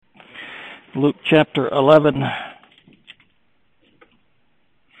Luke chapter 11,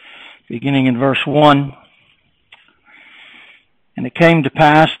 beginning in verse 1. And it came to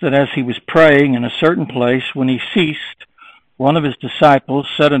pass that as he was praying in a certain place, when he ceased, one of his disciples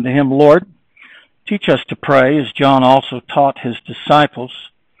said unto him, Lord, teach us to pray, as John also taught his disciples.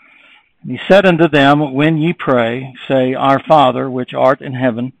 And he said unto them, When ye pray, say, Our Father, which art in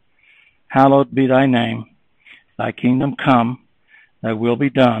heaven, hallowed be thy name. Thy kingdom come, thy will be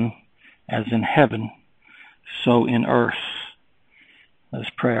done, as in heaven, so in earth. Let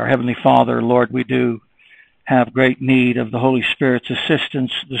us pray. Our Heavenly Father, Lord, we do have great need of the Holy Spirit's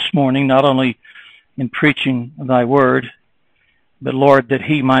assistance this morning, not only in preaching thy word, but, Lord, that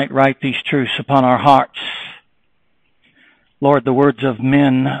he might write these truths upon our hearts. Lord, the words of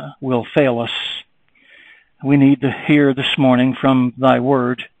men will fail us. We need to hear this morning from thy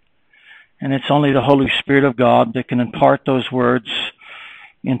word, and it's only the Holy Spirit of God that can impart those words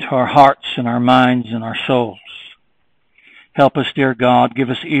into our hearts and our minds and our souls. Help us, dear God. Give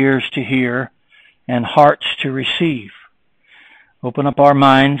us ears to hear and hearts to receive. Open up our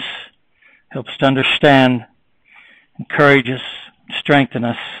minds. Help us to understand. Encourage us. Strengthen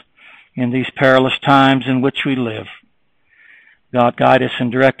us in these perilous times in which we live. God, guide us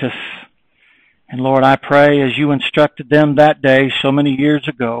and direct us. And Lord, I pray as you instructed them that day so many years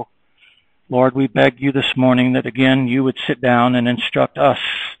ago, Lord, we beg you this morning that again you would sit down and instruct us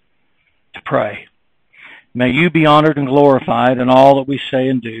to pray. May you be honored and glorified in all that we say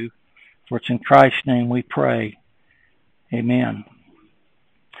and do, for it's in Christ's name we pray. Amen.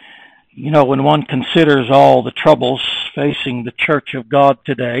 You know, when one considers all the troubles facing the Church of God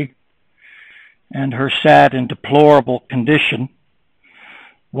today and her sad and deplorable condition,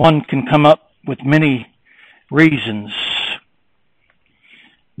 one can come up with many reasons.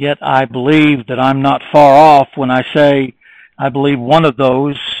 Yet I believe that I'm not far off when I say I believe one of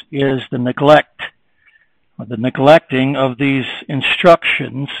those is the neglect, or the neglecting of these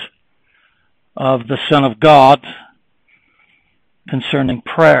instructions of the Son of God concerning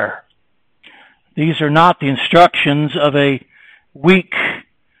prayer. These are not the instructions of a weak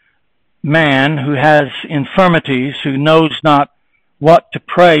man who has infirmities, who knows not what to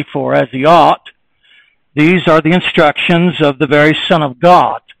pray for as he ought. These are the instructions of the very Son of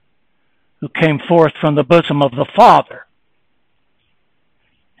God, who came forth from the bosom of the Father.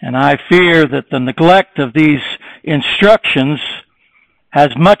 And I fear that the neglect of these instructions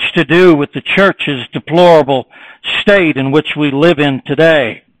has much to do with the church's deplorable state in which we live in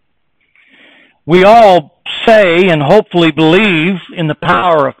today. We all say and hopefully believe in the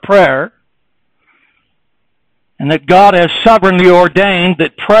power of prayer, and that God has sovereignly ordained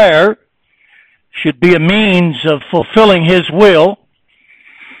that prayer should be a means of fulfilling his will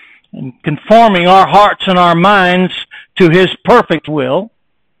and conforming our hearts and our minds to his perfect will.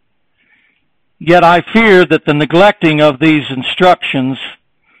 Yet I fear that the neglecting of these instructions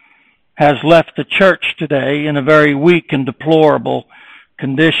has left the church today in a very weak and deplorable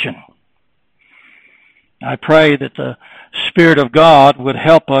condition. I pray that the Spirit of God would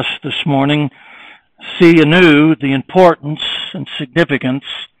help us this morning see anew the importance and significance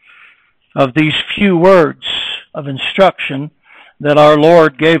of these few words of instruction that our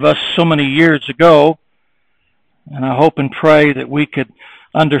Lord gave us so many years ago. And I hope and pray that we could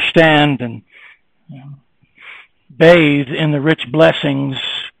understand and bathe in the rich blessings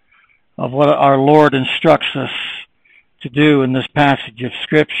of what our Lord instructs us to do in this passage of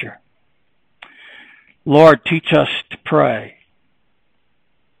Scripture. Lord, teach us to pray.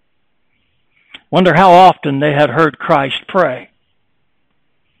 Wonder how often they had heard Christ pray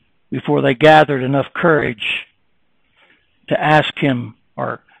before they gathered enough courage to ask him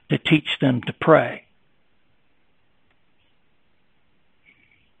or to teach them to pray.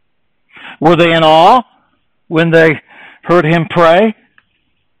 Were they in awe when they heard him pray,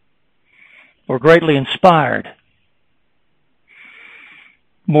 or greatly inspired?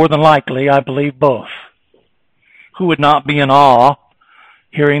 More than likely, I believe both. Who would not be in awe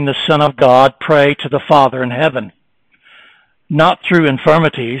hearing the Son of God pray to the Father in heaven? Not through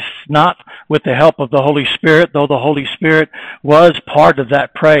infirmities, not with the help of the Holy Spirit, though the Holy Spirit was part of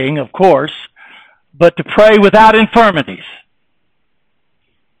that praying, of course, but to pray without infirmities.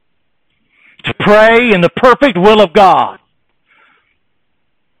 To pray in the perfect will of God.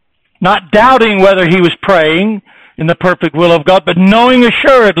 Not doubting whether he was praying in the perfect will of God, but knowing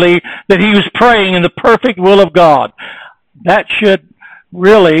assuredly that he was praying in the perfect will of God. That should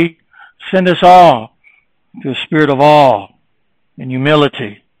really send us all to a spirit of awe and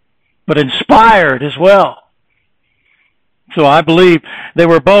humility, but inspired as well. So I believe they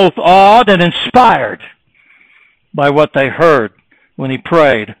were both awed and inspired by what they heard when he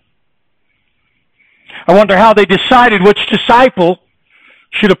prayed. I wonder how they decided which disciple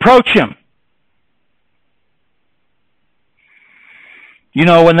should approach him. You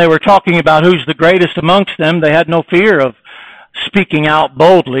know, when they were talking about who's the greatest amongst them, they had no fear of speaking out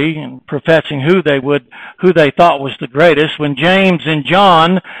boldly and professing who they thought was the greatest. When James and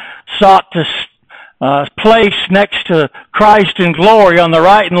John sought to place next to Christ in glory on the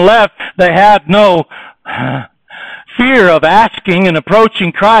right and left, they had no fear of asking and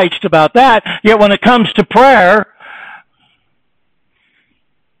approaching Christ about that. Yet when it comes to prayer,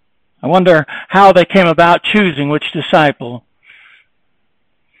 I wonder how they came about choosing which disciple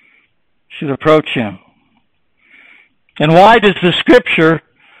should approach him. And why does the Scripture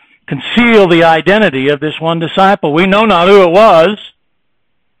conceal the identity of this one disciple? We know not who it was.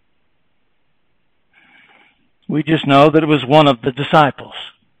 We just know that it was one of the disciples.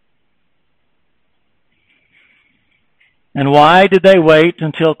 And why did they wait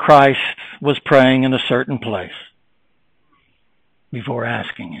until Christ was praying in a certain place before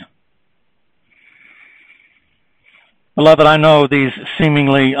asking him? Beloved, I know these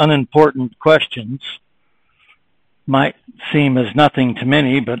seemingly unimportant questions might seem as nothing to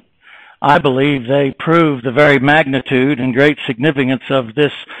many, but I believe they prove the very magnitude and great significance of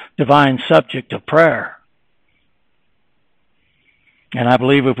this divine subject of prayer. And I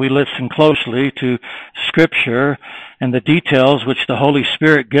believe if we listen closely to Scripture and the details which the Holy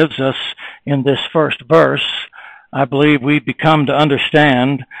Spirit gives us in this first verse, I believe we become to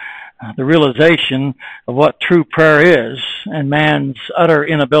understand the realization of what true prayer is and man's utter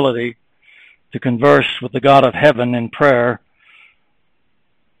inability to converse with the God of heaven in prayer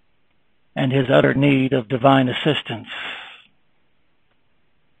and his utter need of divine assistance.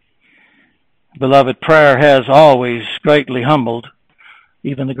 Beloved, prayer has always greatly humbled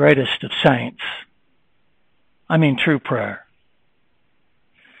even the greatest of saints. I mean true prayer.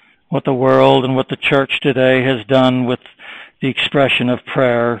 What the world and what the church today has done with the expression of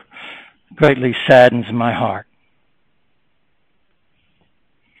prayer greatly saddens my heart.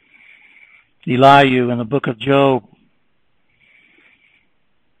 Elihu in the book of Job,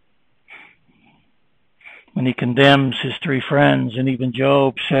 when he condemns his three friends, and even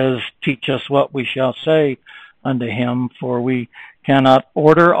Job says, "Teach us what we shall say unto him, for we cannot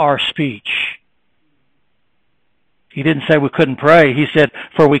order our speech." He didn't say we couldn't pray. He said,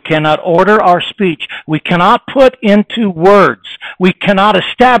 "For we cannot order our speech." We cannot put into words. We cannot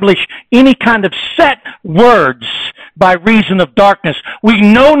establish any kind of set words by reason of darkness. We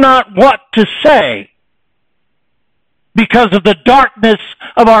know not what to say because of the darkness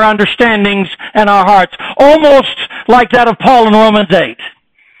of our understandings and our hearts. Almost like that of Paul in Romans 8,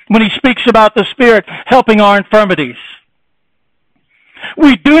 when he speaks about the Spirit helping our infirmities.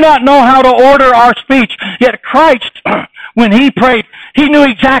 We do not know how to order our speech. Yet Christ, when he prayed, he knew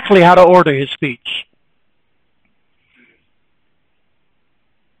exactly how to order his speech.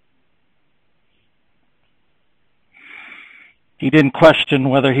 He didn't question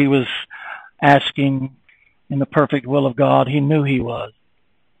whether he was asking in the perfect will of God. He knew he was.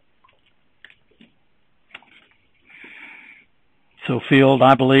 So filled,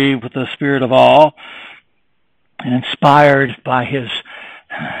 I believe, with the spirit of awe and inspired by his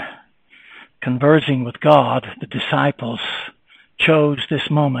conversing with God, the disciples chose this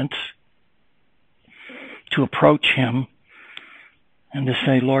moment to approach him and to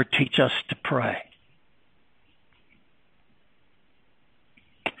say, "Lord, teach us to pray."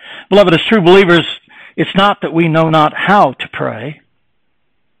 Beloved, as true believers, it's not that we know not how to pray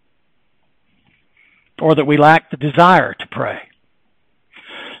or that we lack the desire to pray.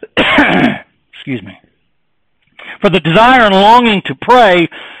 Excuse me. For the desire and longing to pray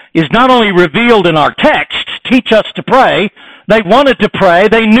is not only revealed in our text, teach us to pray. They wanted to pray.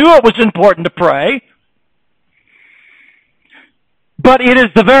 They knew it was important to pray. But it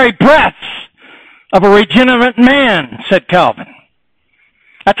is the very breath of a regenerate man, said Calvin.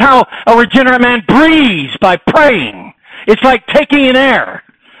 That's how a regenerate man breathes, by praying. It's like taking in air.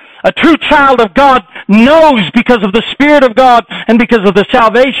 A true child of God knows, because of the Spirit of God and because of the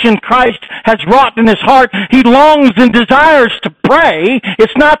salvation Christ has wrought in his heart, he longs and desires to pray.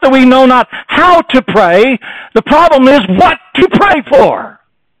 It's not that we know not how to pray. The problem is what to pray for.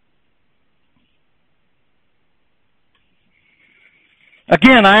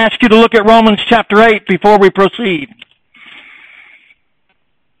 Again, I ask you to look at Romans chapter 8 before we proceed.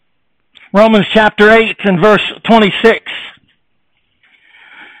 Romans chapter 8 and verse 26.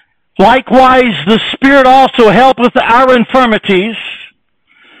 Likewise, the Spirit also helpeth our infirmities,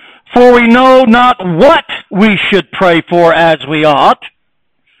 for we know not what we should pray for as we ought,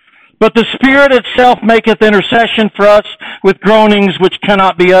 but the Spirit itself maketh intercession for us with groanings which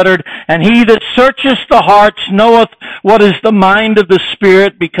cannot be uttered. And he that searcheth the hearts knoweth what is the mind of the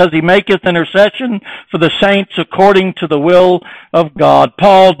Spirit, because he maketh intercession for the saints according to the will of God.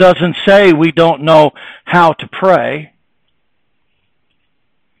 Paul doesn't say we don't know how to pray,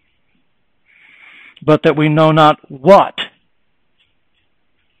 but that we know not what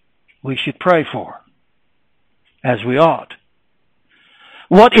we should pray for, as we ought.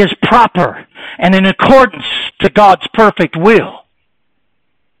 What is proper and in accordance to God's perfect will.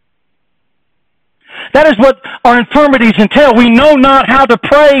 That is what our infirmities entail. We know not how to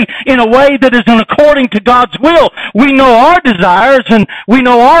pray in a way that is in according to God's will. We know our desires and we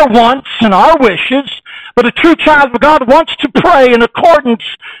know our wants and our wishes, but a true child of God wants to pray in accordance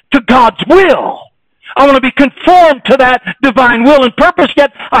to God's will. I want to be conformed to that divine will and purpose,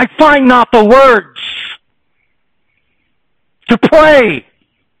 yet I find not the words to pray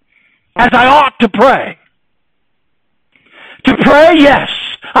as I ought to pray. To pray, yes.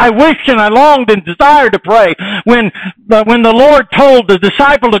 I wish and I longed and desired to pray. When the Lord told the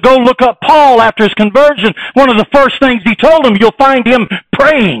disciple to go look up Paul after his conversion, one of the first things he told him, you'll find him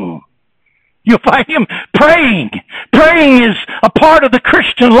praying. You'll find him praying. Praying is a part of the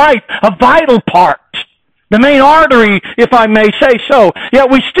Christian life, a vital part. The main artery, if I may say so. Yet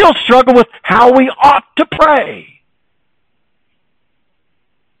we still struggle with how we ought to pray.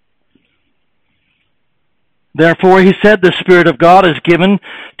 Therefore, he said, the Spirit of God is given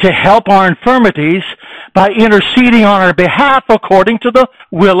to help our infirmities by interceding on our behalf according to the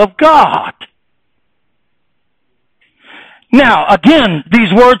will of God. Now, again,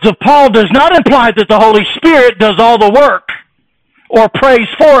 these words of Paul does not imply that the Holy Spirit does all the work or prays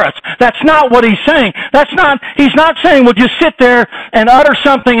for us. That's not what he's saying. He's not saying, well, just sit there and utter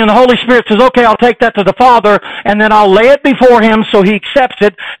something and the Holy Spirit says, okay, I'll take that to the Father and then I'll lay it before him so he accepts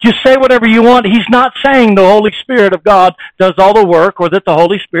it. Just say whatever you want. He's not saying the Holy Spirit of God does all the work or that the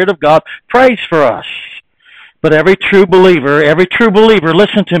Holy Spirit of God prays for us. But every true believer,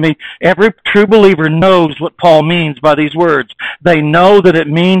 listen to me, every true believer knows what Paul means by these words. They know that it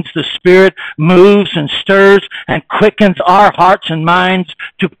means the Spirit moves and stirs and quickens our hearts and minds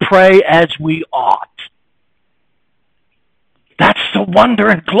to pray as we ought. That's the wonder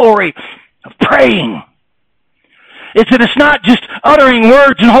and glory of praying. Is that it's not just uttering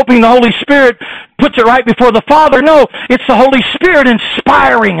words and hoping the Holy Spirit puts it right before the Father. No, it's the Holy Spirit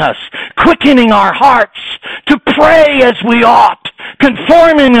inspiring us, quickening our hearts to pray as we ought,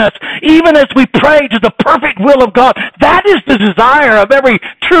 conforming us even as we pray to the perfect will of God. That is the desire of every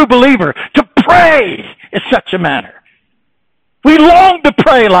true believer, to pray in such a manner. We long to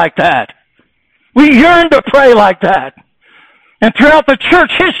pray like that. We yearn to pray like that. And throughout the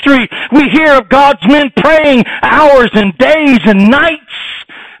church history, we hear of God's men praying hours and days and nights,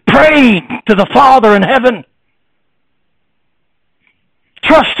 praying to the Father in heaven,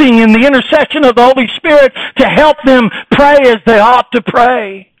 trusting in the intercession of the Holy Spirit to help them pray as they ought to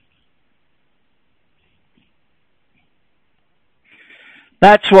pray.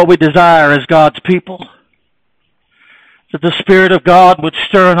 That's what we desire as God's people, that the Spirit of God would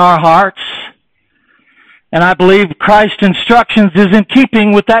stir in our hearts. And I believe Christ's instructions is in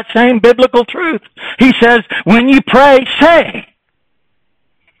keeping with that same biblical truth. He says, when you pray, say.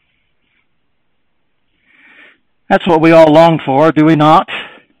 That's what we all long for, do we not?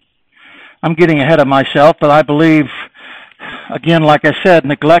 I'm getting ahead of myself, but I believe, again, like I said,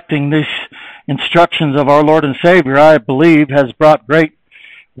 neglecting these instructions of our Lord and Savior, I believe, has brought great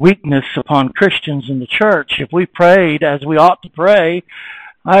weakness upon Christians in the church. If we prayed as we ought to pray,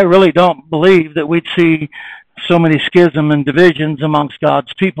 I really don't believe that we'd see so many schism and divisions amongst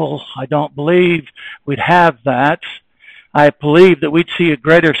God's people. I don't believe we'd have that. I believe that we'd see a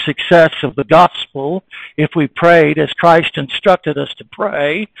greater success of the gospel if we prayed as Christ instructed us to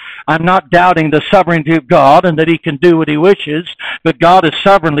pray. I'm not doubting the sovereignty of God and that He can do what He wishes, but God has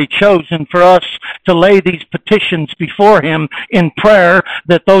sovereignly chosen for us to lay these petitions before Him in prayer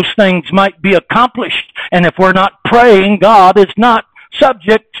that those things might be accomplished. And if we're not praying, God is not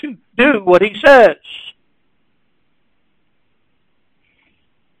subject to do what He says.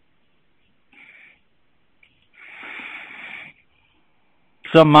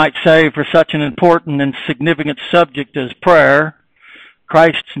 Some might say for such an important and significant subject as prayer,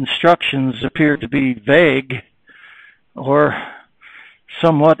 Christ's instructions appear to be vague or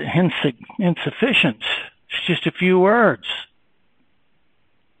somewhat insufficient. It's just a few words.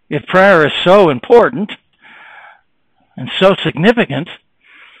 If prayer is so important and so significant,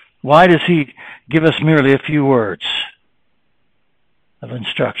 why does He give us merely a few words of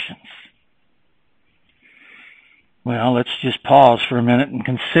instructions? Well, let's just pause for a minute and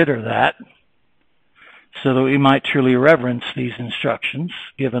consider that. so that we might truly reverence these instructions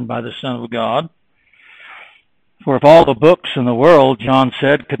given by the Son of God. For if all the books in the world, John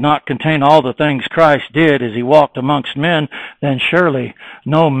said, could not contain all the things Christ did as he walked amongst men, then surely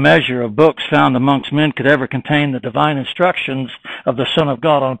no measure of books found amongst men could ever contain the divine instructions of the Son of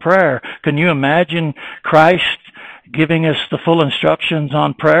God on prayer. Can you imagine Christ giving us the full instructions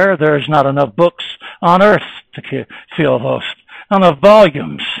on prayer? There is not enough books on earth to fill those, not enough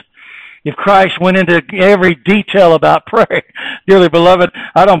volumes. If Christ went into every detail about prayer, dearly beloved,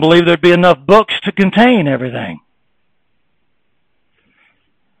 I don't believe there'd be enough books to contain everything.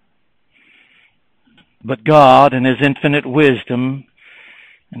 But God, in his infinite wisdom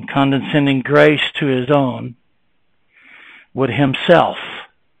and condescending grace to his own, would himself,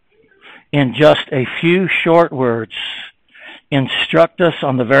 in just a few short words, instruct us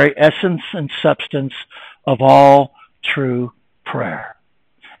on the very essence and substance of all true prayer.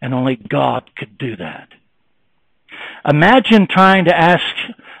 And only God could do that. Imagine trying to ask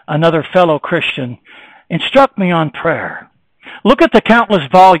another fellow Christian, instruct me on prayer. Look at the countless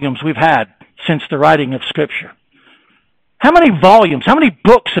volumes we've had since the writing of Scripture. How many volumes, how many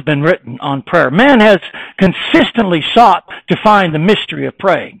books have been written on prayer? Man has consistently sought to find the mystery of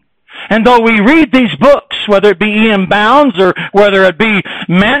praying. And though we read these books, whether it be E.M. Bounds or whether it be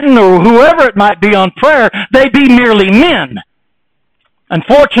Manton or whoever it might be on prayer, they be merely men.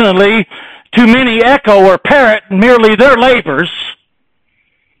 Unfortunately, too many echo or parrot merely their labors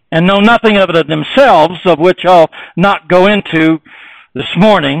and know nothing of it themselves, of which I'll not go into this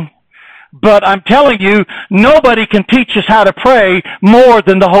morning. But I'm telling you, nobody can teach us how to pray more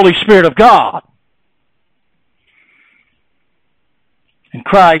than the Holy Spirit of God. And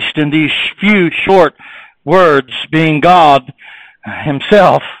Christ, in these few short words, being God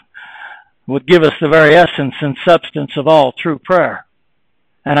himself, would give us the very essence and substance of all true prayer.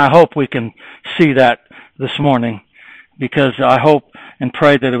 And I hope we can see that this morning, because I hope and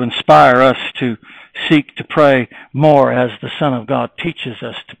pray that it will inspire us to seek to pray more as the Son of God teaches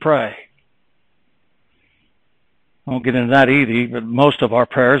us to pray. I won't get into that either, but most of our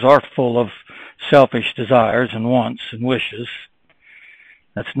prayers are full of selfish desires and wants and wishes.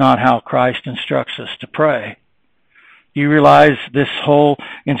 That's not how Christ instructs us to pray. Do you realize this whole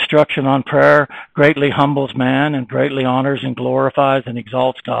instruction on prayer greatly humbles man and greatly honors and glorifies and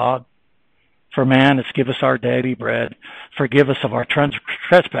exalts God? For man, it's give us our daily bread. Forgive us of our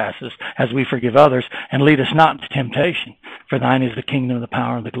trespasses as we forgive others, and lead us not into temptation. For thine is the kingdom, the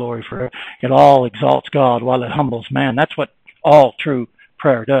power, and the glory forever. It all exalts God while it humbles man. That's what all true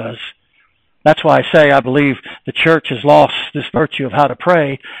prayer does. That's why I say I believe the church has lost this virtue of how to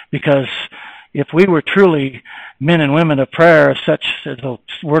pray, because if we were truly men and women of prayer, such as the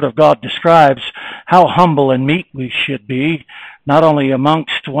Word of God describes, how humble and meek we should be, not only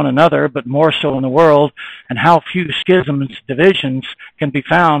amongst one another, but more so in the world, and how few schisms and divisions can be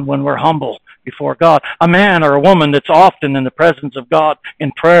found when we're humble before God. A man or a woman that's often in the presence of God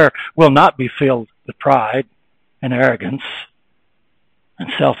in prayer will not be filled with pride and arrogance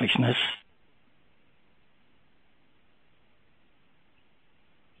and selfishness.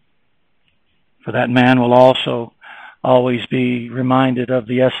 For that man will also always be reminded of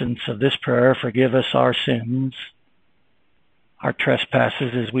the essence of this prayer: forgive us our sins, our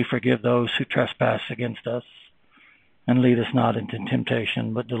trespasses, as we forgive those who trespass against us, and lead us not into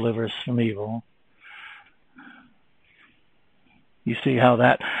temptation, but deliver us from evil. You see how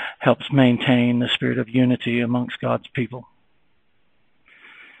that helps maintain the spirit of unity amongst God's people.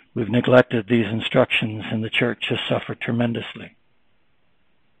 We've neglected these instructions, and the church has suffered tremendously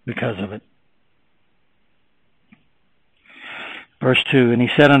because of it. Verse 2, and he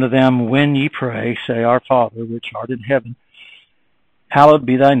said unto them, when ye pray, say, Our Father, which art in heaven, hallowed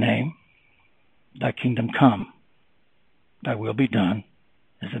be thy name. Thy kingdom come. Thy will be done,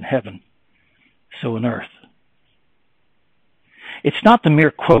 as in heaven, so in earth. It's not the mere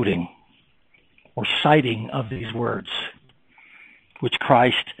quoting or citing of these words which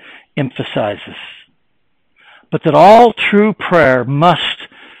Christ emphasizes, but that all true prayer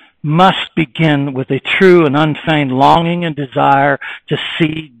must begin with a true and unfeigned longing and desire to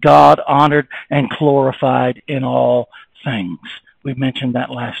see God honored and glorified in all things. We mentioned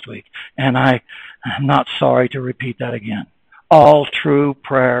that last week, and I'm not sorry to repeat that again. All true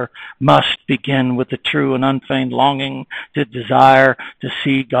prayer must begin with the true and unfeigned longing to desire to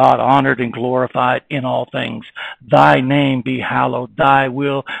see God honored and glorified in all things. Thy name be hallowed, thy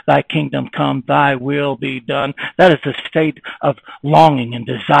kingdom come, thy will be done. That is the state of longing and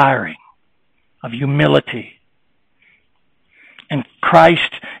desiring, of humility. And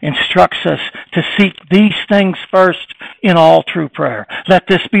Christ instructs us to seek these things first in all true prayer. Let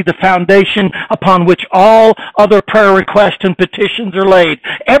this be the foundation upon which all other prayer requests and petitions are laid.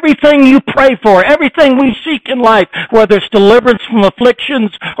 Everything you pray for, everything we seek in life, whether it's deliverance from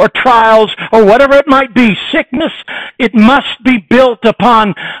afflictions or trials or whatever it might be, sickness, it must be built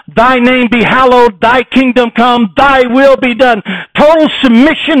upon thy name be hallowed, thy kingdom come, thy will be done. Total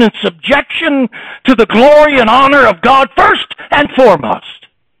submission and subjection to the glory and honor of God first and foremost.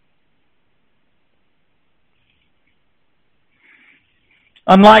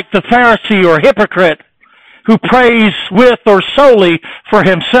 Unlike the Pharisee or hypocrite who prays with or solely for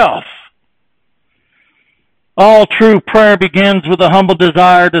himself, all true prayer begins with a humble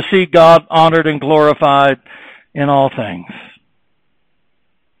desire to see God honored and glorified in all things.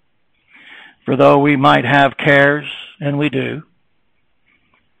 For though we might have cares, and we do,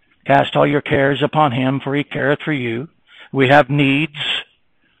 cast all your cares upon him, for he careth for you. We have needs.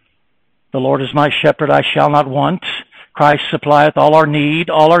 The Lord is my shepherd, I shall not want. Christ supplieth all our need.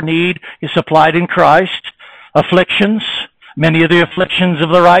 All our need is supplied in Christ. Afflictions, many of the afflictions of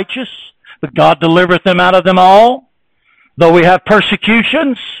the righteous, but God delivereth them out of them all. Though we have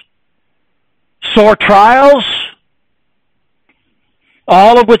persecutions, sore trials,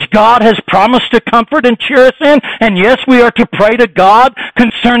 all of which God has promised to comfort and cheer us in. And yes, we are to pray to God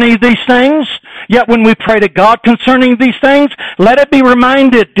concerning these things. Yet when we pray to God concerning these things, let it be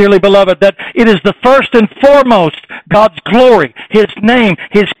reminded, dearly beloved, that it is the first and foremost God's glory, his name,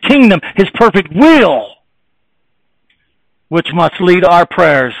 his kingdom, his perfect will, which must lead our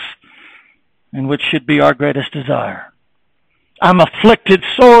prayers and which should be our greatest desire. I'm afflicted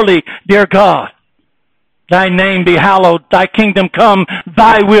sorely, dear God. Thy name be hallowed, thy kingdom come,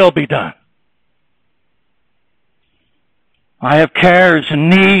 thy will be done. I have cares and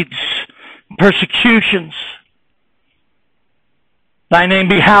needs, persecutions. Thy name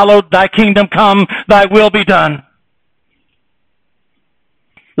be hallowed, thy kingdom come, thy will be done.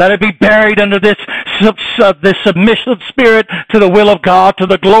 Let it be buried under this submissive spirit to the will of God, to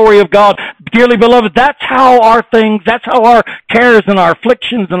the glory of God. Dearly beloved, that's how our cares and our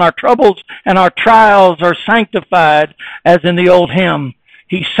afflictions and our troubles and our trials are sanctified, as in the old hymn.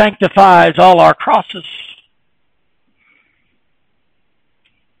 He sanctifies all our crosses.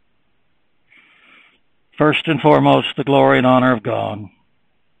 First and foremost, the glory and honor of God.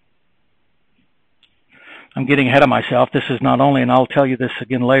 I'm getting ahead of myself. This is not only, and I'll tell you this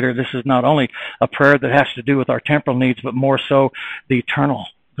again later, this is not only a prayer that has to do with our temporal needs, but more so the eternal,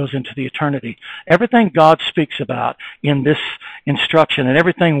 goes into the eternity. Everything God speaks about in this instruction and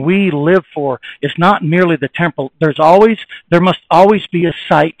everything we live for is not merely the temporal. There must always be a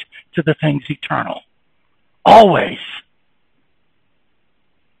sight to the things eternal. Always.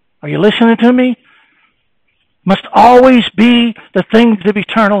 Are you listening to me? Must always be the things of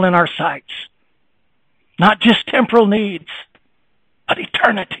eternal in our sights. Not just temporal needs, but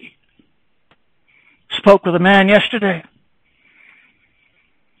eternity. Spoke with a man yesterday.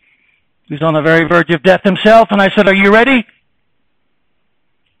 He was on the very verge of death himself, and I said, "Are you ready?"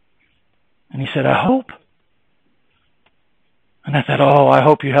 And he said, "I hope." And I thought, "Oh, I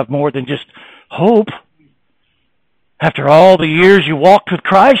hope you have more than just hope. After all the years you walked with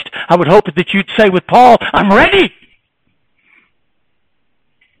Christ, I would hope that you'd say with Paul, 'I'm ready.'"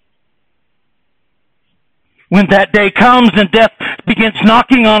 When that day comes and death begins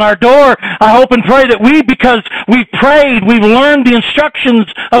knocking on our door, I hope and pray that because we've prayed, we've learned the instructions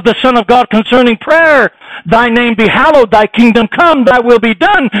of the Son of God concerning prayer, thy name be hallowed, thy kingdom come, thy will be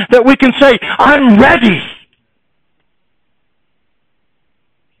done, that we can say, "I'm ready."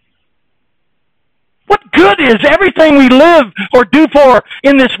 What good is everything we live or do for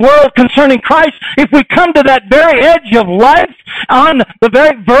in this world concerning Christ if we come to that very edge of life, on the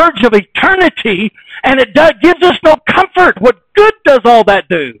very verge of eternity, and it gives us no comfort? What good does all that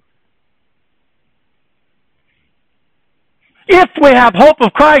do? If we have hope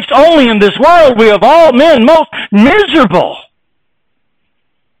of Christ only in this world, we of all men most miserable.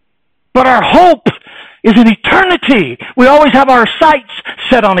 But our hope is in eternity. We always have our sights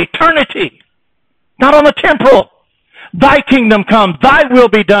set on eternity, not on the temporal. Thy kingdom come, thy will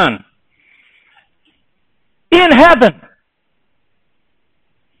be done. In heaven,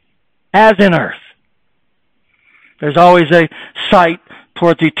 as in earth. There's always a sight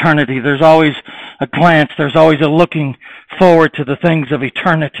towards eternity. There's always a glance. There's always a looking forward to the things of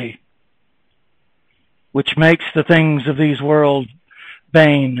eternity, which makes the things of these world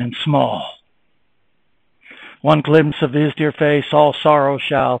vain and small. One glimpse of his dear face, all sorrow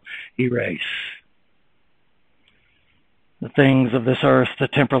shall erase. The things of this earth, the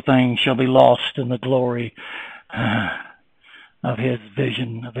temporal things, shall be lost in the glory of His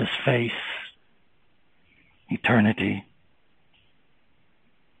vision, of His face, eternity.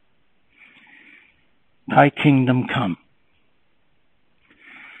 Thy kingdom come.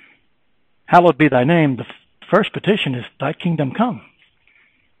 Hallowed be thy name. The first petition is, thy kingdom come.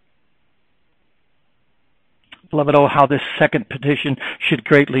 Beloved, oh, how this second petition should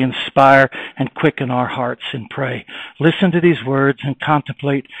greatly inspire and quicken our hearts in pray. Listen to these words and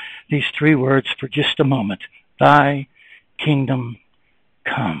contemplate these three words for just a moment. Thy kingdom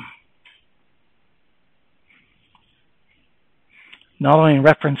come. Not only in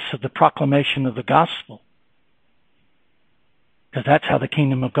reference to the proclamation of the gospel, because that's how the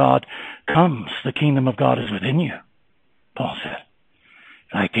kingdom of God comes. The kingdom of God is within you, Paul said.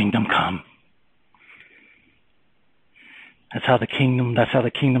 Thy kingdom come. That's how the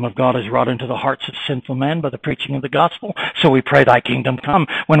kingdom of God is wrought into the hearts of sinful men by the preaching of the gospel. So we pray, thy kingdom come.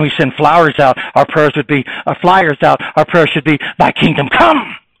 When we send flyers out, our prayers should be, thy kingdom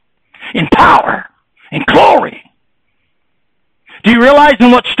come. In power, in glory. Do you realize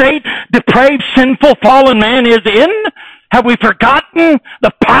in what state depraved, sinful, fallen man is in? Have we forgotten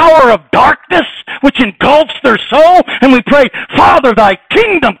the power of darkness which engulfs their soul? And we pray, Father, thy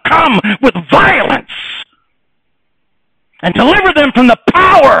kingdom come with violence. And deliver them from the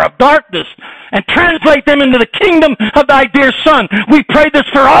power of darkness and translate them into the kingdom of thy dear Son. We pray this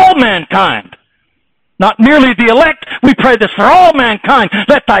for all mankind. Not merely the elect, we pray this for all mankind.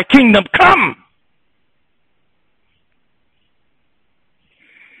 Let thy kingdom come.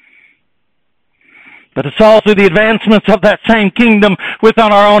 But it's all through the advancements of that same kingdom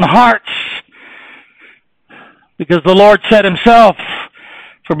within our own hearts. Because the Lord said himself,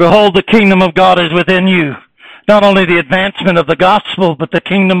 for behold, the kingdom of God is within you. Not only the advancement of the gospel, but the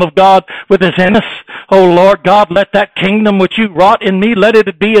kingdom of God within us. Oh Lord God, let that kingdom which you wrought in me, let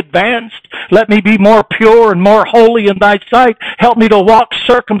it be advanced. Let me be more pure and more holy in thy sight. Help me to walk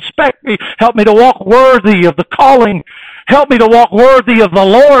circumspectly. Help me to walk worthy of the calling. Help me to walk worthy of the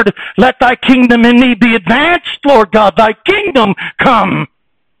Lord. Let thy kingdom in me be advanced, Lord God. Thy kingdom come.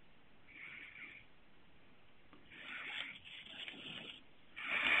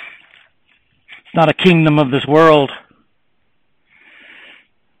 It's not a kingdom of this world,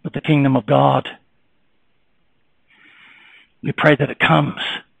 but the kingdom of God. We pray that it comes.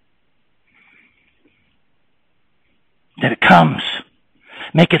 That it comes.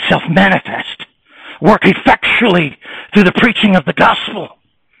 Make itself manifest. Work effectually through the preaching of the gospel.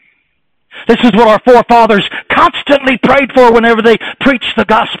 This is what our forefathers constantly prayed for whenever they preached the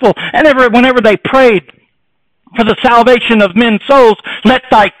gospel. And whenever they prayed for the salvation of men's souls, let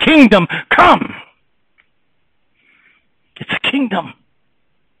thy kingdom come. It's a kingdom.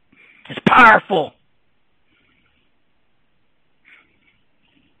 It's powerful.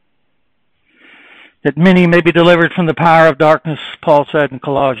 That many may be delivered from the power of darkness, Paul said in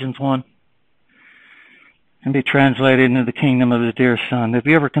Colossians 1, and be translated into the kingdom of his dear Son. Have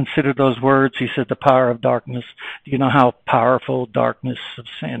you ever considered those words? He said, the power of darkness. Do you know how powerful darkness of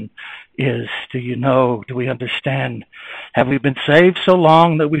sin is? Do you know? Do we understand? Have we been saved so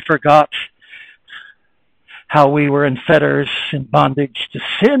long that we forgot how we were in fetters, in bondage to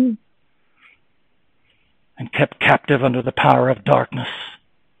sin, and kept captive under the power of darkness?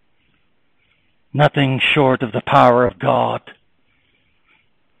 Nothing short of the power of God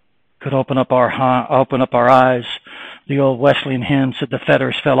could open up our eyes. The old Wesleyan hymn said, the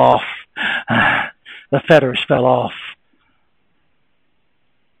fetters fell off. The fetters fell off.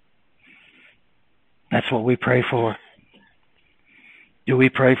 That's what we pray for. Do we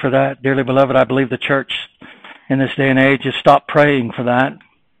pray for that? Dearly beloved, I believe the church in this day and age has stopped praying for that.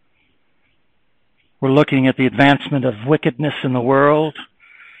 We're looking at the advancement of wickedness in the world,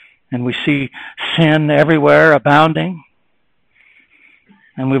 and we see sin everywhere abounding.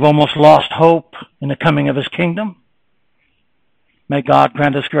 And we've almost lost hope in the coming of his kingdom. May God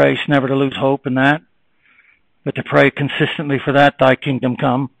grant us grace never to lose hope in that, but to pray consistently for that, thy kingdom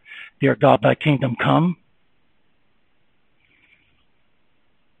come. Dear God, thy kingdom come.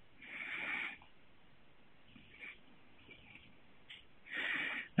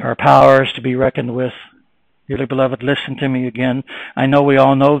 There are powers to be reckoned with. Dearly beloved, listen to me again. I know we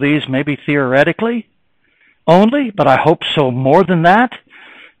all know these, maybe theoretically only, but I hope so more than that.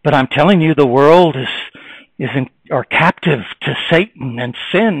 But I'm telling you, the world are captive to Satan and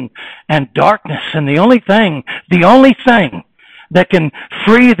sin and darkness. And the only thing that can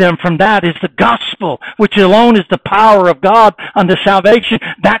free them from that is the gospel, which alone is the power of God unto salvation.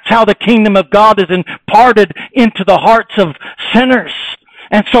 That's how the kingdom of God is imparted into the hearts of sinners.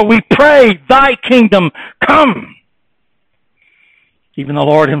 And so we pray, thy kingdom come. Even the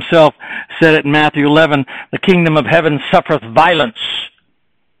Lord himself said it in Matthew 11, the kingdom of heaven suffereth violence,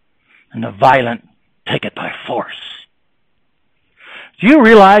 and the violent take it by force. Do you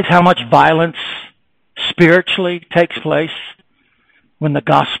realize how much violence spiritually takes place when the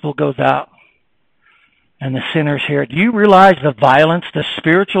gospel goes out and the sinners hear it? Do you realize the violence, the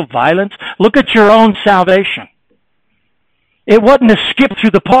spiritual violence? Look at your own salvation. It wasn't a skip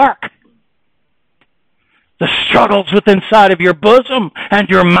through the park. The struggles within inside of your bosom and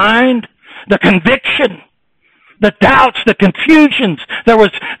your mind, the conviction, the doubts, the confusions. There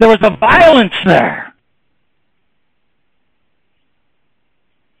was a violence there.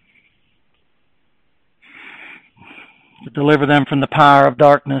 To deliver them from the power of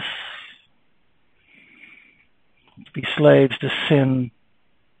darkness, to be slaves to sin,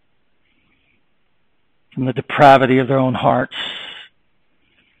 from the depravity of their own hearts.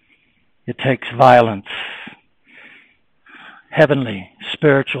 It takes violence, heavenly,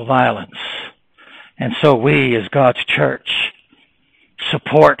 spiritual violence. And so we, as God's church,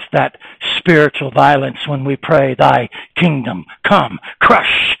 support that spiritual violence when we pray, Thy kingdom come.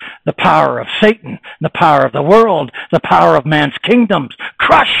 Crush the power of Satan, the power of the world, the power of man's kingdoms.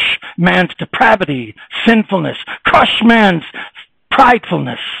 Crush man's depravity, sinfulness. Crush man's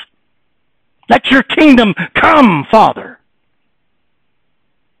pridefulness. Let your kingdom come, Father.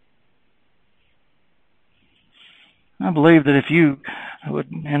 I believe that if you would,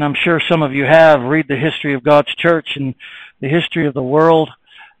 and I'm sure some of you have, read the history of God's church and the history of the world,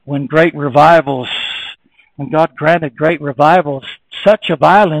 when great revivals, when God granted great revivals, such a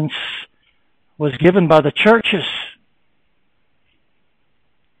violence was given by the churches.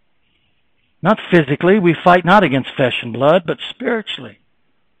 Not physically, we fight not against flesh and blood, but spiritually.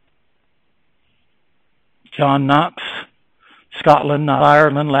 John Knox, Scotland, not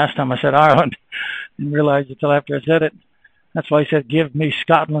Ireland. Last time I said Ireland, didn't realize it until after I said it. That's why he said, give me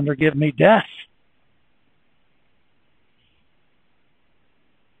Scotland or give me death.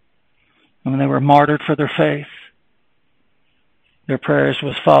 And when they were martyred for their faith, their prayers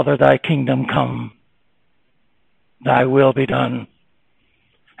was, Father, Thy kingdom come. Thy will be done,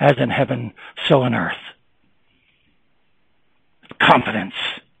 as in heaven, so on earth. With confidence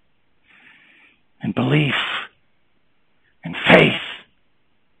and belief and faith.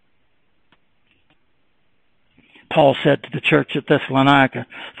 Paul said to the church at Thessalonica,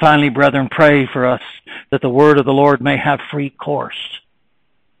 finally, brethren, pray for us that the word of the Lord may have free course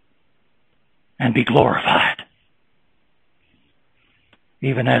and be glorified,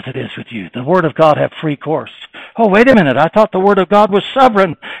 even as it is with you. The word of God have free course. Oh, wait a minute. I thought the word of God was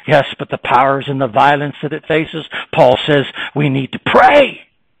sovereign. Yes, but the powers and the violence that it faces, Paul says we need to pray.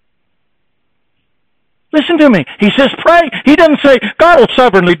 Listen to me. He says pray. He doesn't say God will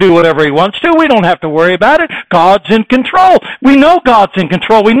sovereignly do whatever He wants to. We don't have to worry about it. God's in control. We know God's in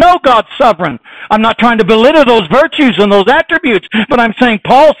control. We know God's sovereign. I'm not trying to belittle those virtues and those attributes, but I'm saying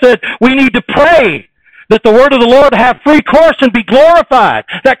Paul said we need to pray that the word of the Lord have free course and be glorified.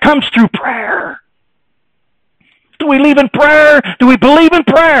 That comes through prayer. Do we believe in prayer? Do we believe in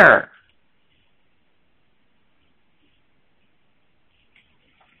prayer?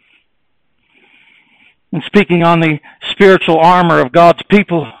 And speaking on the spiritual armor of God's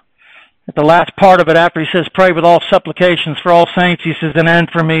people, at the last part of it, after he says, pray with all supplications for all saints, he says, and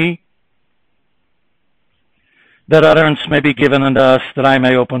for me, that utterance may be given unto us, that I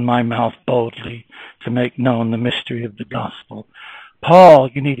may open my mouth boldly to make known the mystery of the gospel. Paul,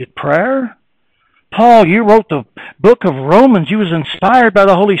 you needed prayer? Paul, you wrote the book of Romans. You was inspired by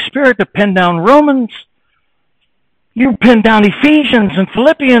the Holy Spirit to pen down Romans. You penned down Ephesians and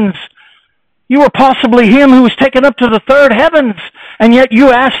Philippians. You were possibly him who was taken up to the third heavens, and yet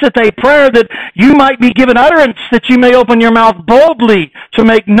you asked that they pray that you might be given utterance, that you may open your mouth boldly to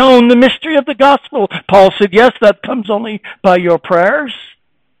make known the mystery of the gospel. Paul said, yes, that comes only by your prayers.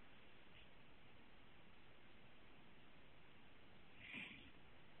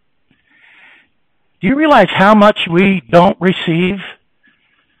 Do you realize how much we don't receive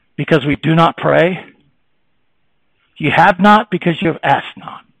because we do not pray? You have not because you have asked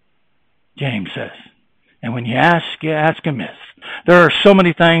not, James says. And when you ask amiss. There are so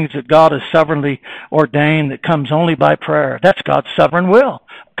many things that God has sovereignly ordained that comes only by prayer. That's God's sovereign will.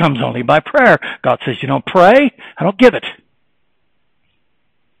 It comes only by prayer. God says, you don't pray, I don't give it.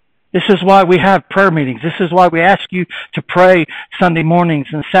 This is why we have prayer meetings. This is why we ask you to pray Sunday mornings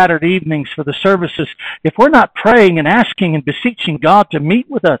and Saturday evenings for the services. If we're not praying and asking and beseeching God to meet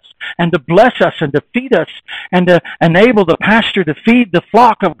with us and to bless us and to feed us and to enable the pastor to feed the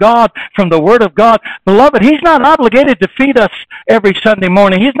flock of God from the Word of God, beloved, He's not obligated to feed us every Sunday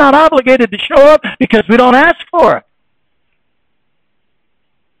morning. He's not obligated to show up because we don't ask for it.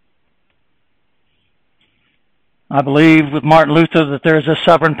 I believe with Martin Luther that there is a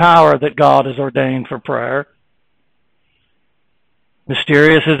sovereign power that God has ordained for prayer.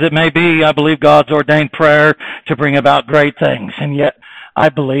 Mysterious as it may be, I believe God's ordained prayer to bring about great things, and yet I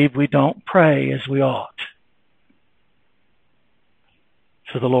believe we don't pray as we ought.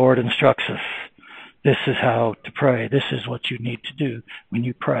 So the Lord instructs us, this is how to pray. This is what you need to do when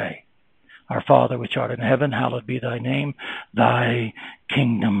you pray. Our Father which art in heaven, hallowed be thy name. Thy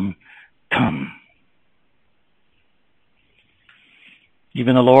kingdom come.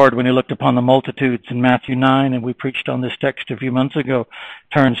 Even the Lord, when he looked upon the multitudes in Matthew 9, and we preached on this text a few months ago,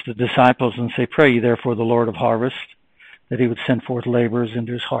 turns to the disciples and say, pray ye therefore the Lord of harvest, that he would send forth laborers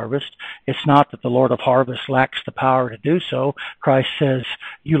into his harvest. It's not that the Lord of harvest lacks the power to do so. Christ says,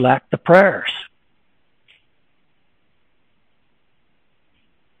 you lack the prayers.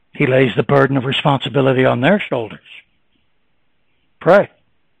 He lays the burden of responsibility on their shoulders. Pray.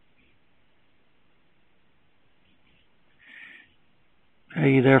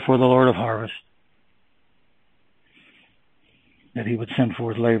 Pray ye therefore the Lord of harvest, that he would send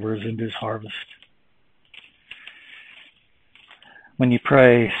forth laborers into his harvest. When you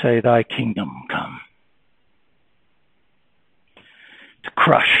pray, say, thy kingdom come. To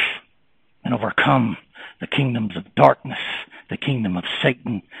crush and overcome the kingdoms of darkness, the kingdom of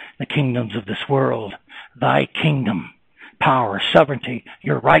Satan, the kingdoms of this world. Thy kingdom, power, sovereignty,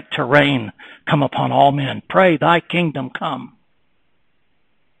 your right to reign come upon all men. Pray, thy kingdom come.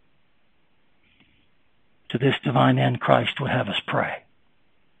 To this divine end, Christ would have us pray.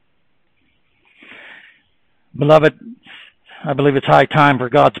 Beloved, I believe it's high time for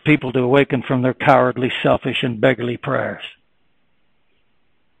God's people to awaken from their cowardly, selfish, and beggarly prayers.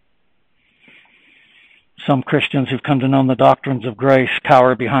 Some Christians who've come to know the doctrines of grace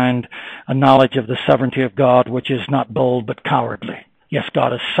cower behind a knowledge of the sovereignty of God, which is not bold but cowardly. Yes,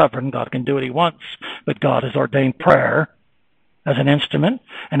 God is sovereign. God can do what he wants, but God has ordained prayer as an instrument,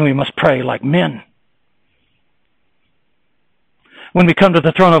 and we must pray like men. When we come to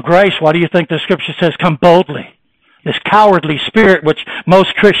the throne of grace, why do you think the scripture says, come boldly? This cowardly spirit, which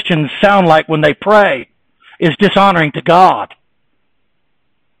most Christians sound like when they pray, is dishonoring to God.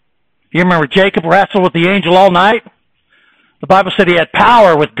 You remember Jacob wrestled with the angel all night? The Bible said he had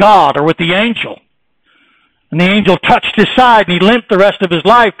power with God or with the angel. And the angel touched his side and he limped the rest of his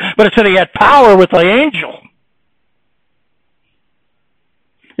life, but it said he had power with the angel.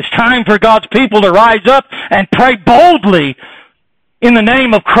 It's time for God's people to rise up and pray boldly in the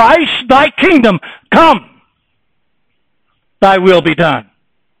name of Christ. Thy kingdom come. Thy will be done.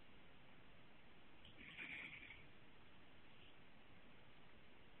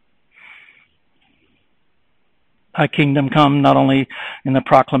 Thy kingdom come not only in the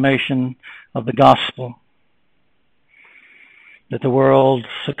proclamation of the gospel, that the world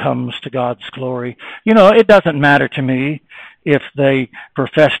succumbs to God's glory. You know, it doesn't matter to me if they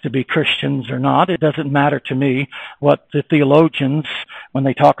profess to be Christians or not. It doesn't matter to me what the theologians, when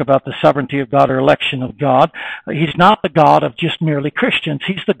they talk about the sovereignty of God or election of God, he's not the God of just merely Christians.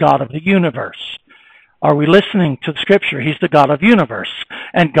 He's the God of the universe. Are we listening to the scripture? He's the God of universe.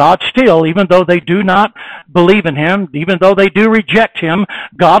 And God still, even though they do not believe in him, even though they do reject him,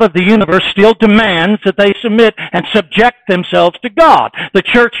 God of the universe still demands that they submit and subject themselves to God. The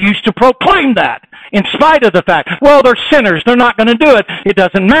church used to proclaim that, in spite of the fact, well, they're sinners, they're not going to do it. It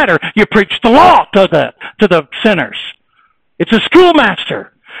doesn't matter. You preach the law to the sinners. It's a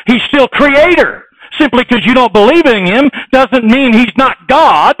schoolmaster. He's still creator. Simply because you don't believe in him doesn't mean he's not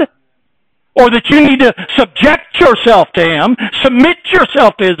God. Or that you need to subject yourself to him, submit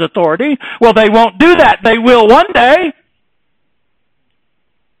yourself to his authority. Well, they won't do that. They will one day.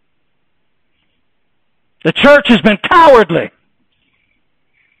 The church has been cowardly.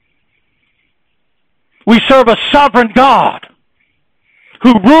 We serve a sovereign God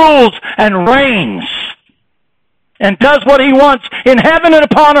who rules and reigns and does what he wants in heaven and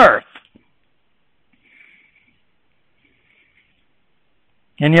upon earth.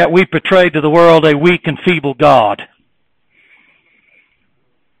 And yet we portray to the world a weak and feeble God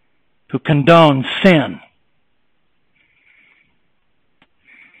who condones sin,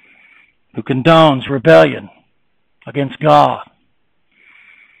 who condones rebellion against God.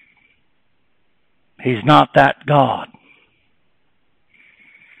 He's not that God,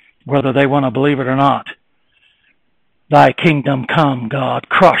 whether they want to believe it or not. Thy kingdom come, God,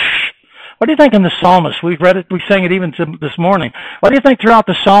 crush. What do you think in the psalmist? We've read it, we sang it even this morning. What do you think throughout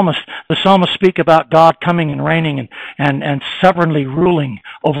the psalmists speak about God coming and reigning and sovereignly ruling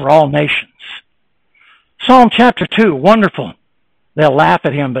over all nations? Psalm chapter 2, wonderful. They'll laugh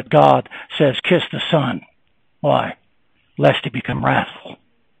at him, but God says, kiss the Son. Why? Lest he become wrathful.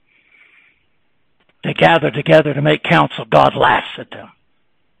 They gather together to make counsel. God laughs at them.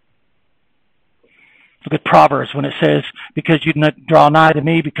 Look at Proverbs when it says, because you did not draw nigh to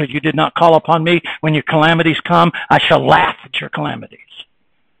me, because you did not call upon me, when your calamities come, I shall laugh at your calamities.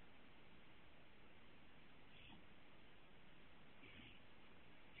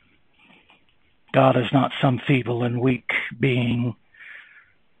 God is not some feeble and weak being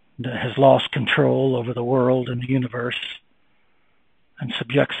that has lost control over the world and the universe and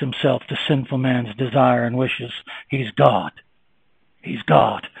subjects himself to sinful man's desire and wishes. He's God. He's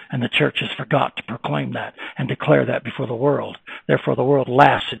God. And the church has forgot to proclaim that and declare that before the world. Therefore, the world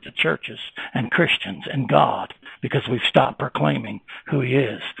laughs at the churches and Christians and God because we've stopped proclaiming who he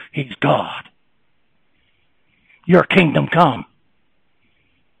is. He's God. Your kingdom come.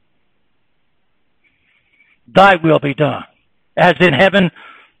 Thy will be done, as in heaven,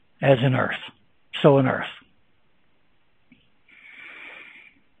 as in earth. So in earth.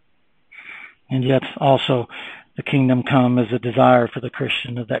 And yet also the kingdom come is a desire for the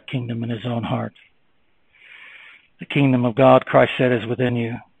Christian of that kingdom in his own heart. The kingdom of God, Christ said, is within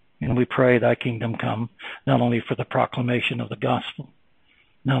you. And we pray thy kingdom come, not only for the proclamation of the gospel,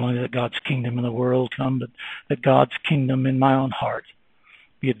 not only that God's kingdom in the world come, but that God's kingdom in my own heart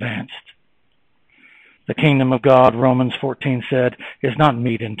be advanced. The kingdom of God, Romans 14 said, is not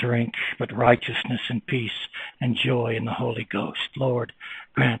meat and drink, but righteousness and peace and joy in the Holy Ghost. Lord,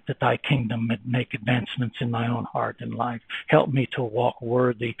 grant that thy kingdom make advancements in my own heart and life. Help me to walk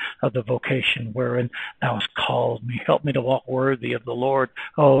worthy of the vocation wherein thou hast called me. Help me to walk worthy of the Lord.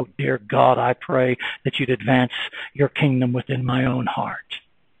 Oh, dear God, I pray that you'd advance your kingdom within my own heart.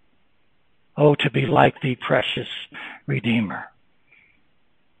 Oh, to be like thee, precious Redeemer.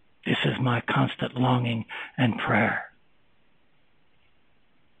 This is my constant longing and prayer.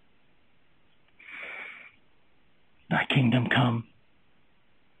 Thy kingdom come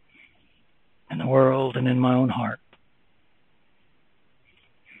in the world and in my own heart.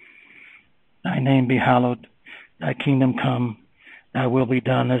 Thy name be hallowed. Thy kingdom come. Thy will be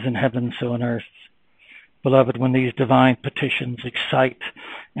done as in heaven, so on earth. Beloved, when these divine petitions excite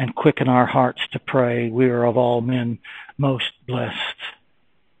and quicken our hearts to pray, we are of all men most blessed.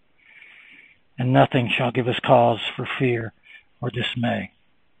 And nothing shall give us cause for fear or dismay.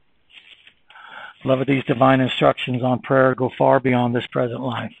 Beloved, these divine instructions on prayer go far beyond this present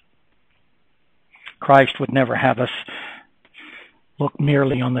life. Christ would never have us look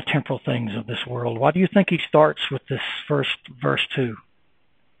merely on the temporal things of this world. Why do you think he starts with this first verse 2?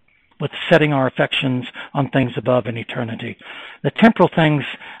 With setting our affections on things above in eternity. The temporal things,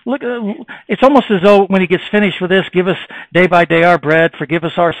 look, it's almost as though when he gets finished with this, give us day by day our bread, forgive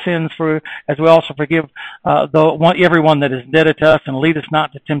us our sins, as we also forgive everyone that is indebted to us, and lead us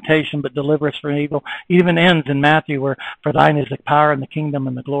not to temptation, but deliver us from evil. It even ends in Matthew where, for thine is the power and the kingdom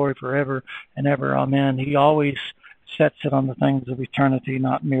and the glory forever and ever. Amen. He always sets it on the things of eternity,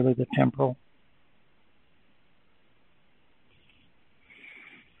 not merely the temporal.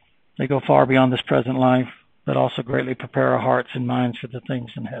 They go far beyond this present life, but also greatly prepare our hearts and minds for the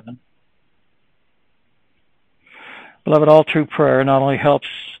things in heaven. Beloved, all true prayer not only helps,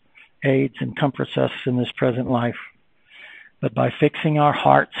 aids, and comforts us in this present life, but by fixing our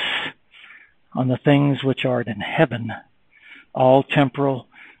hearts on the things which are in heaven, all temporal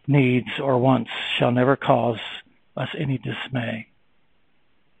needs or wants shall never cause us any dismay.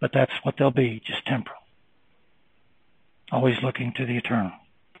 But that's what they'll be, just temporal. Always looking to the eternal.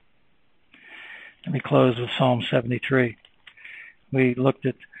 Let me close with Psalm 73. We looked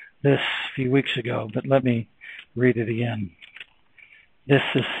at this a few weeks ago, but let me read it again. This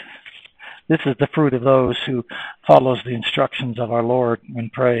is the fruit of those who follows the instructions of our Lord when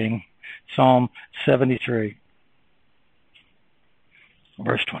praying. Psalm 73,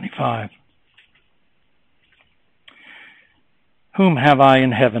 verse 25. Whom have I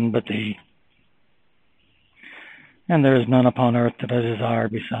in heaven but thee? And there is none upon earth that I desire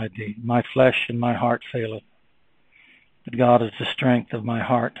beside thee. My flesh and my heart faileth, but God is the strength of my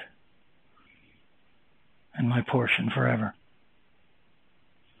heart and my portion forever.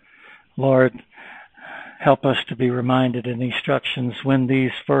 Lord, help us to be reminded in the instructions when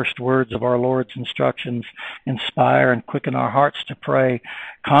these first words of our Lord's instructions inspire and quicken our hearts to pray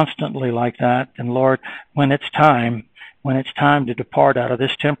constantly like that. And Lord, when it's time to depart out of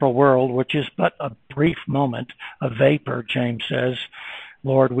this temporal world, which is but a brief moment, a vapor, James says,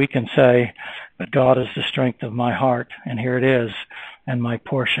 Lord, we can say, but God is the strength of my heart, and here it is, and my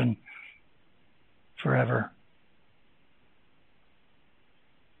portion forever.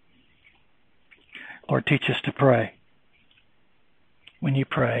 Lord, teach us to pray. When you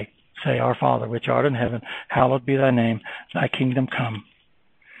pray, say, Our Father, which art in heaven, hallowed be thy name, thy kingdom come.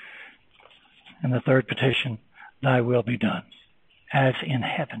 And the third petition, thy will be done, as in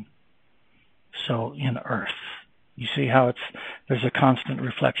heaven, so in earth. You see how there's a constant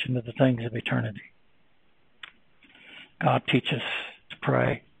reflection of the things of eternity. God, teach us to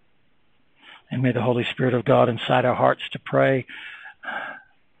pray. And may the Holy Spirit of God incite our hearts to pray,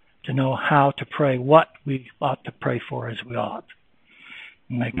 to know how to pray, what we ought to pray for as we ought.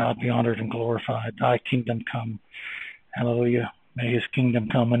 And may God be honored and glorified. Thy kingdom come. Hallelujah. May his kingdom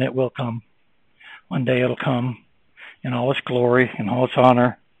come, and it will come. One day it'll come in all its glory, in all its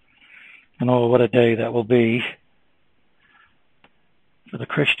honor. And oh, what a day that will be. For the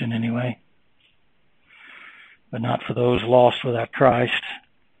Christian anyway. But not for those lost without Christ.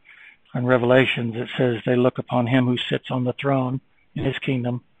 In Revelations it says they look upon him who sits on the throne in his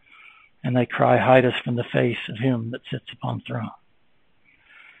kingdom, and they cry, hide us from the face of him that sits upon the throne.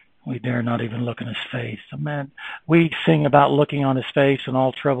 We dare not even look in his face. So man, we sing about looking on his face, and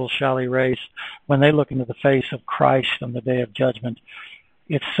all troubles shall erase. When they look into the face of Christ on the day of judgment,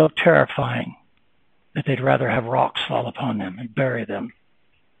 it's so terrifying that they'd rather have rocks fall upon them and bury them.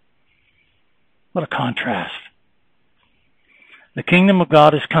 What a contrast. The kingdom of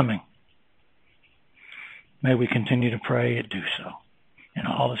God is coming. May we continue to pray and do so in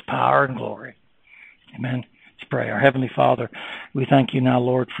all his power and glory. Amen. Let's pray. Our Heavenly Father, we thank you now,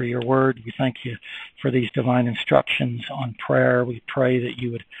 Lord, for your word. We thank you for these divine instructions on prayer. We pray that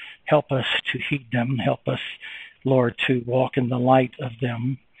you would help us to heed them. Help us, Lord, to walk in the light of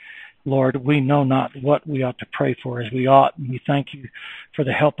them. Lord, we know not what we ought to pray for as we ought, and we thank you for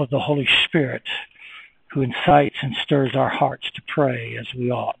the help of the Holy Spirit who incites and stirs our hearts to pray as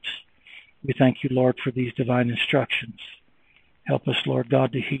we ought. We thank you, Lord, for these divine instructions. Help us, Lord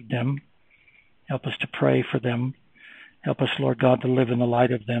God, to heed them. Help us to pray for them. Help us, Lord God, to live in the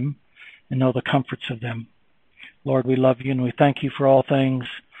light of them and know the comforts of them. Lord, we love you and we thank you for all things,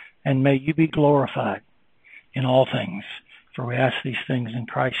 and may you be glorified in all things. For we ask these things in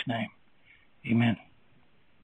Christ's name. Amen.